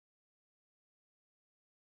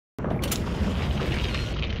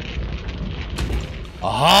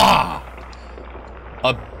Aha!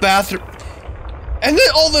 A bathroom. And then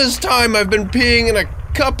all this time I've been peeing in a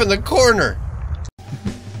cup in the corner.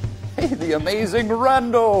 Hey, the amazing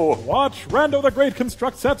Rando! Watch Rando the Great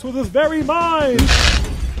construct sets with his very mind!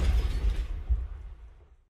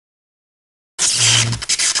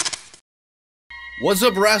 What's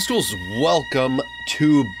up, rascals? Welcome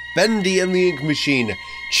to Bendy and the Ink Machine,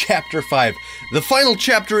 Chapter 5. The final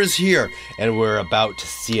chapter is here, and we're about to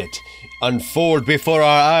see it unfold before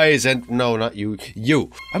our eyes, and no, not you,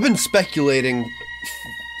 you. I've been speculating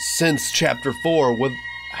since Chapter 4 with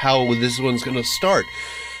how this one's gonna start.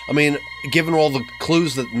 I mean, given all the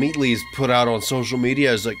clues that Meatly's put out on social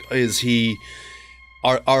media,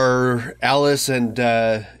 are Alice and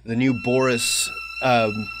the new Boris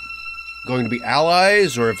going to be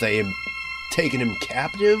allies, or if they have taken him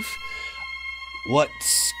captive?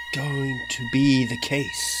 What's going to be the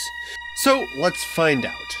case? So, let's find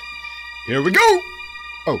out. Here we go!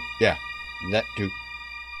 Oh, yeah, that too.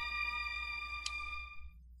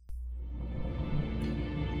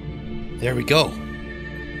 There we go.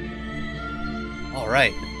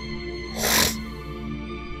 Alright.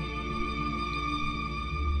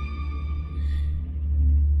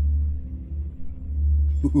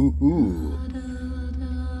 Ooh.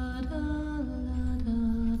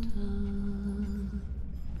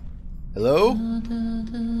 Hello?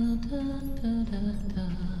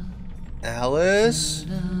 Alice?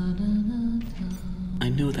 I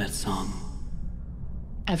know that song.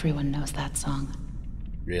 Everyone knows that song.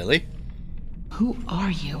 Really? Who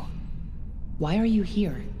are you? Why are you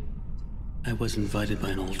here? I was invited by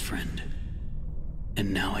an old friend.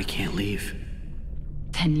 And now I can't leave.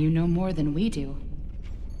 Then you know more than we do.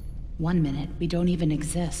 1 minute, we don't even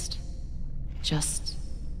exist. Just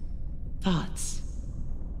thoughts.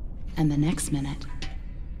 And the next minute,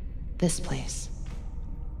 this place.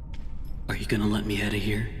 Are you gonna let me out of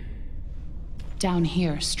here? Down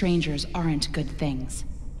here, strangers aren't good things.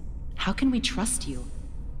 How can we trust you?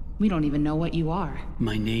 We don't even know what you are.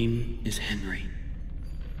 My name is Henry.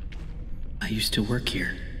 I used to work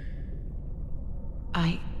here.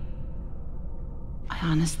 I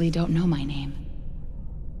honestly don't know my name.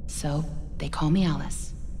 So, they call me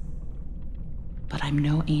Alice. But I'm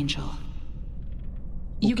no angel.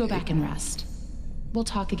 You go back and rest. We'll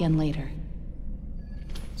talk again later.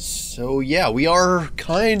 So yeah, we are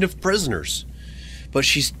kind of prisoners. But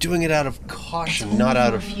she's doing it out of caution, not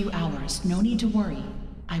out of... It's only for a few hours. No need to worry.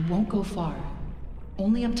 I won't go far.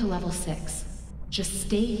 Only up to level 6. Just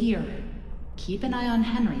stay here. Keep an eye on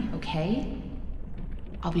Henry, okay?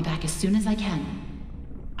 I'll be back as soon as I can.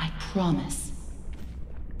 I promise.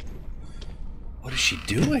 What is she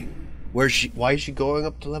doing? Why is she going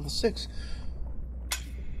up to level 6?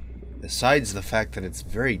 Besides the fact that it's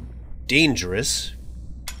very dangerous.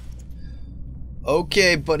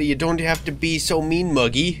 Okay, buddy, you don't have to be so mean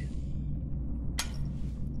muggy.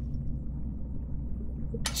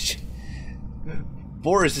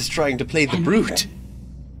 Boris is trying to play the brute.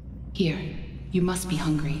 Here, you must be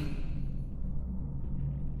hungry.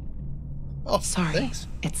 Oh, sorry. Thanks.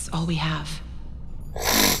 It's all we have.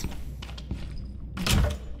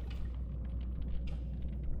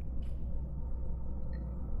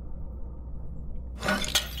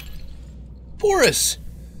 Boris!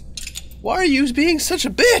 Why are you being such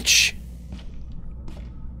a bitch?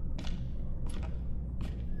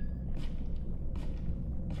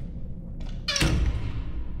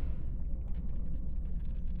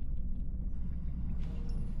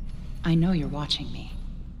 I know you're watching me.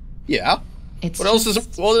 Yeah. It's what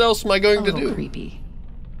else am I going to do? Creepy.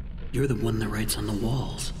 You're the one that writes on the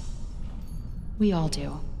walls. We all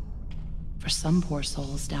do. For some poor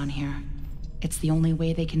souls down here, it's the only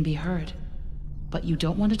way they can be heard. But you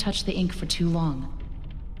don't want to touch the ink for too long.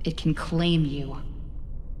 It can claim you.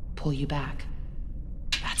 Pull you back.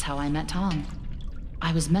 That's how I met Tom.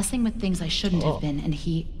 I was messing with things I shouldn't have been, and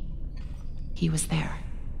he was there.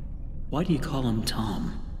 Why do you call him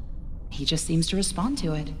Tom? He just seems to respond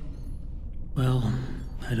to it. Well,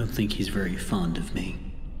 I don't think he's very fond of me.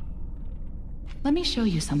 Let me show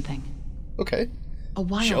you something. Okay. A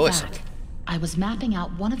while back, I was mapping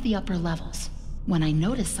out one of the upper levels when I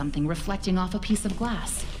noticed something reflecting off a piece of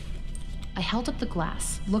glass. I held up the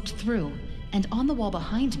glass, looked through, and on the wall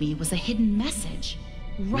behind me was a hidden message.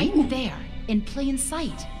 Right there, in plain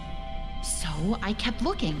sight. So I kept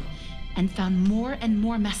looking, and found more and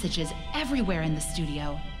more messages everywhere in the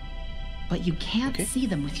studio. But you can't see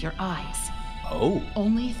them with your eyes. Oh.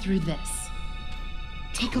 Only through this.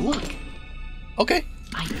 Take a look. Okay.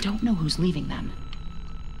 I don't know who's leaving them,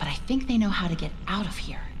 but I think they know how to get out of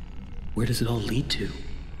here. Where does it all lead to?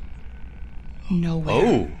 Nowhere.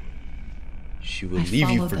 Oh. She will leave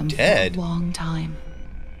you for dead. For a long time.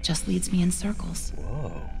 Just leads me in circles.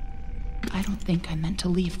 Whoa. I don't think I'm meant to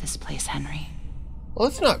leave this place, Henry. Well,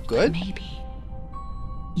 that's not good. Maybe.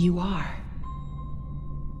 You are.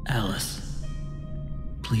 Alice,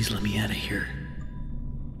 please let me out of here.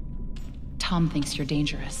 Tom thinks you're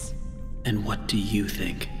dangerous. And what do you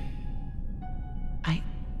think?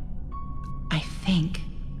 I think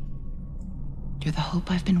you're the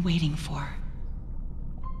hope I've been waiting for.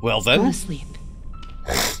 Well Go then. to sleep.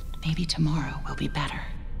 Maybe tomorrow will be better.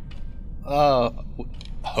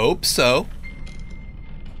 Hope so.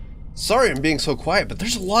 Sorry I'm being so quiet, but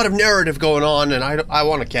there's a lot of narrative going on and I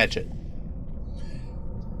want to catch it.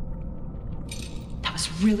 That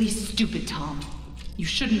was really stupid, Tom. You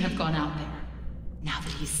shouldn't have gone out there. Now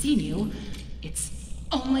that he's seen you, it's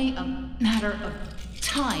only a matter of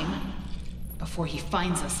time before he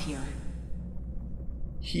finds us here.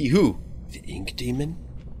 He who? The ink demon?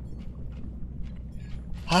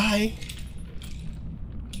 Hi.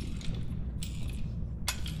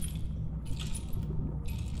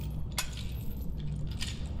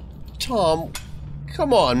 Tom,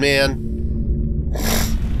 come on, man.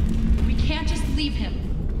 We can't just leave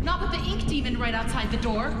him. Not with the ink demon right outside the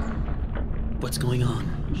door. What's going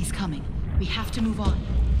on? He's coming. We have to move on.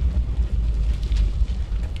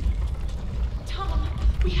 Tom,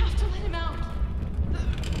 we have to let him out.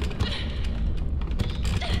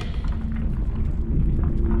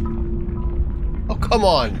 Oh, come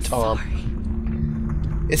on, Tom. Sorry.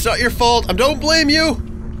 It's not your fault. I don't blame you.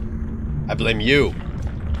 I blame you.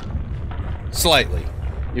 Slightly.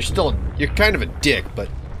 You're kind of a dick, but...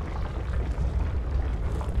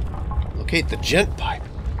 Locate the gent pipe.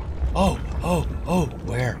 Oh,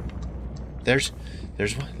 where? There's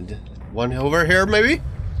one over here, maybe?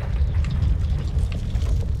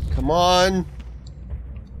 Come on.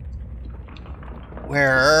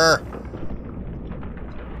 Where?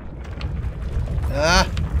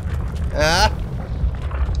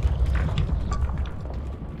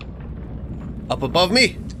 Up above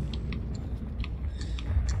me.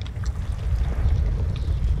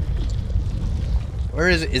 Where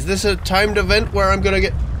is it? Is this a timed event where I'm gonna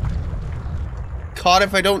get caught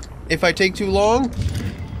if I take too long?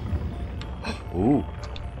 Ooh.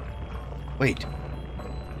 Wait.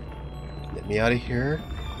 Get me out of here.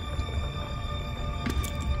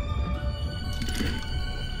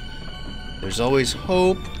 There's always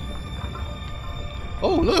hope.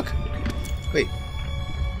 Oh, look. Wait.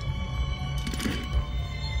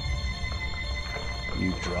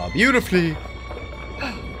 You draw beautifully.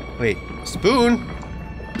 Wait, spoon?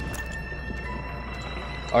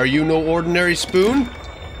 Are you no ordinary spoon?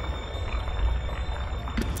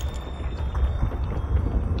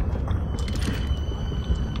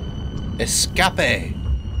 Escape.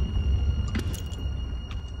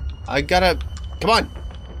 I gotta... Come on.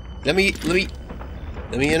 Let me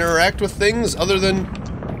interact with things other than...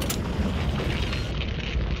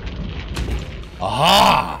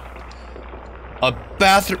 Aha! A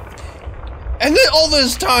bathroom... And then all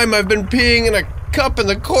this time I've been peeing in a cup in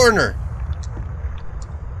the corner.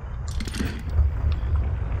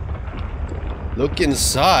 Look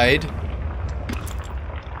inside.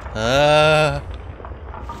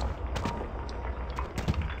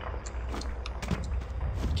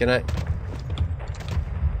 Can I...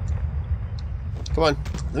 Come on,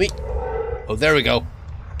 let me... Oh, there we go.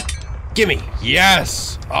 Gimme!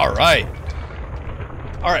 Yes! Alright.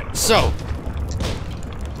 Alright, so...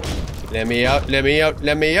 Let me out, let me out,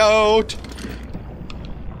 let me out!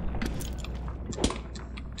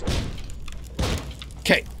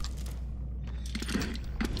 Okay.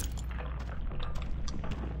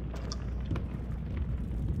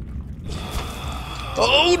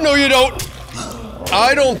 Oh, no you don't!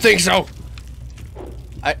 I don't think so!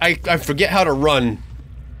 I forget how to run.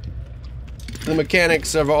 The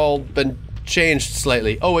mechanics have all been changed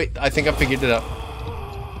slightly. Oh wait, I think I figured it out.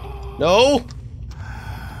 No!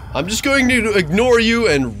 I'm just going to ignore you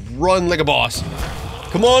and run like a boss.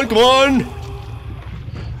 Come on, come on!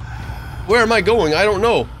 Where am I going? I don't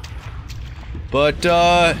know. But,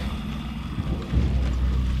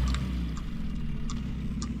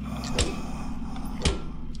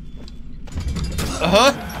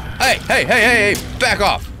 Hey, back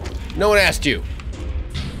off! No one asked you.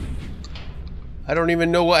 I don't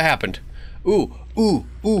even know what happened. Ooh,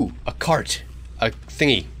 a cart. A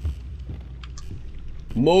thingy.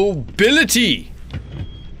 Mobility!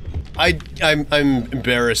 I'm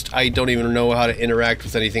embarrassed. I don't even know how to interact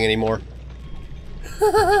with anything anymore.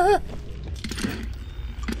 Wait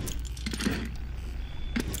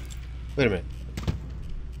a minute.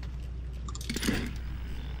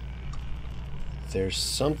 There's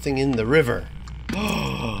something in the river.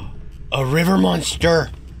 A river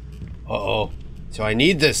monster! Uh-oh. So I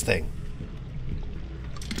need this thing.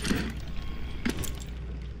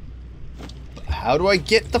 How do I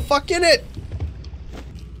get the fuck in it?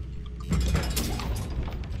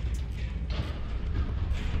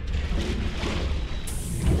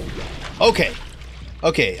 Okay.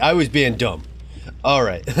 Okay, I was being dumb.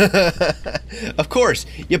 Alright. Of course,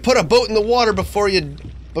 you put a boat in the water before you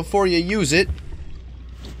use it.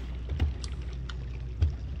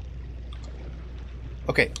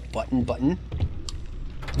 Okay, button.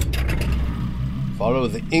 Follow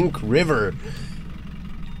the Ink River.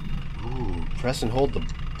 Ooh, press and hold the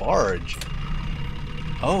barge.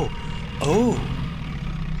 Oh.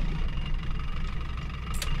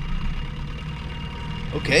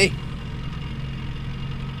 Okay.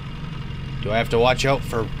 Do I have to watch out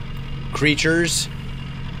for creatures?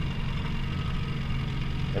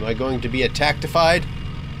 Am I going to be attacktified?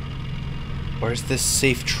 Or is this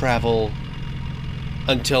safe travel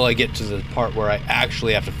until I get to the part where I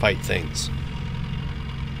actually have to fight things?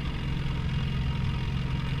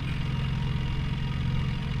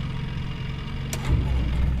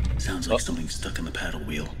 Sounds like something's stuck in the paddle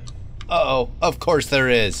wheel. Uh-oh, of course there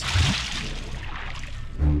is.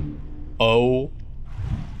 Oh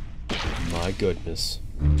my goodness.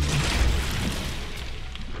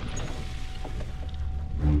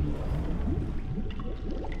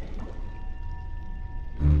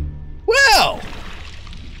 Well,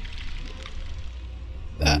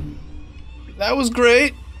 that was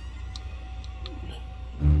great.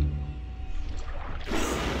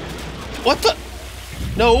 What the?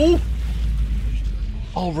 No.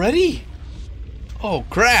 Already? Oh,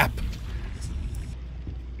 crap.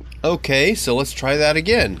 Okay, so let's try that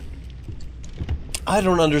again. I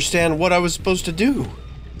don't understand what I was supposed to do.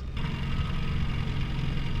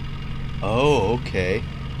 Oh, okay.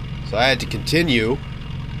 So I had to continue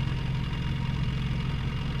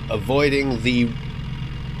avoiding the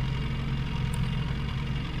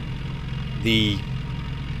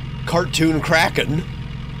cartoon Kraken.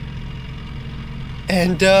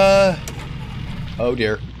 And, oh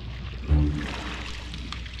dear.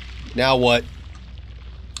 Now what?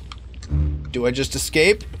 Do I just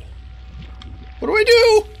escape? What do I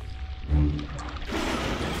do?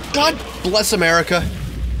 God bless America.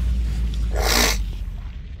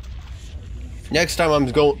 Next time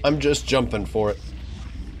I'm just jumping for it.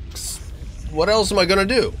 What else am I gonna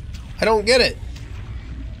do? I don't get it.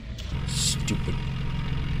 Stupid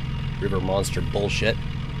river monster bullshit.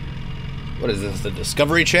 What is this, the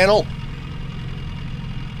Discovery Channel?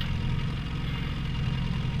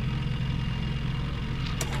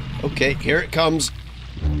 Okay, here it comes.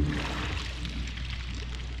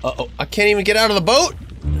 Uh-oh, I can't even get out of the boat?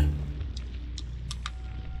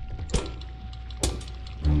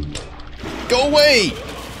 Go away!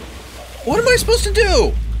 What am I supposed to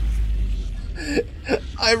do?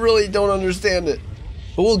 I really don't understand it.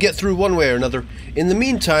 But we'll get through one way or another. In the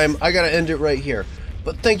meantime, I gotta end it right here.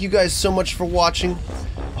 But thank you guys so much for watching.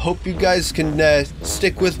 I hope you guys can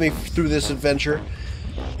stick with me through this adventure.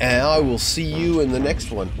 And I will see you in the next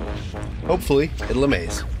one. Hopefully, it'll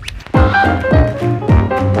amaze.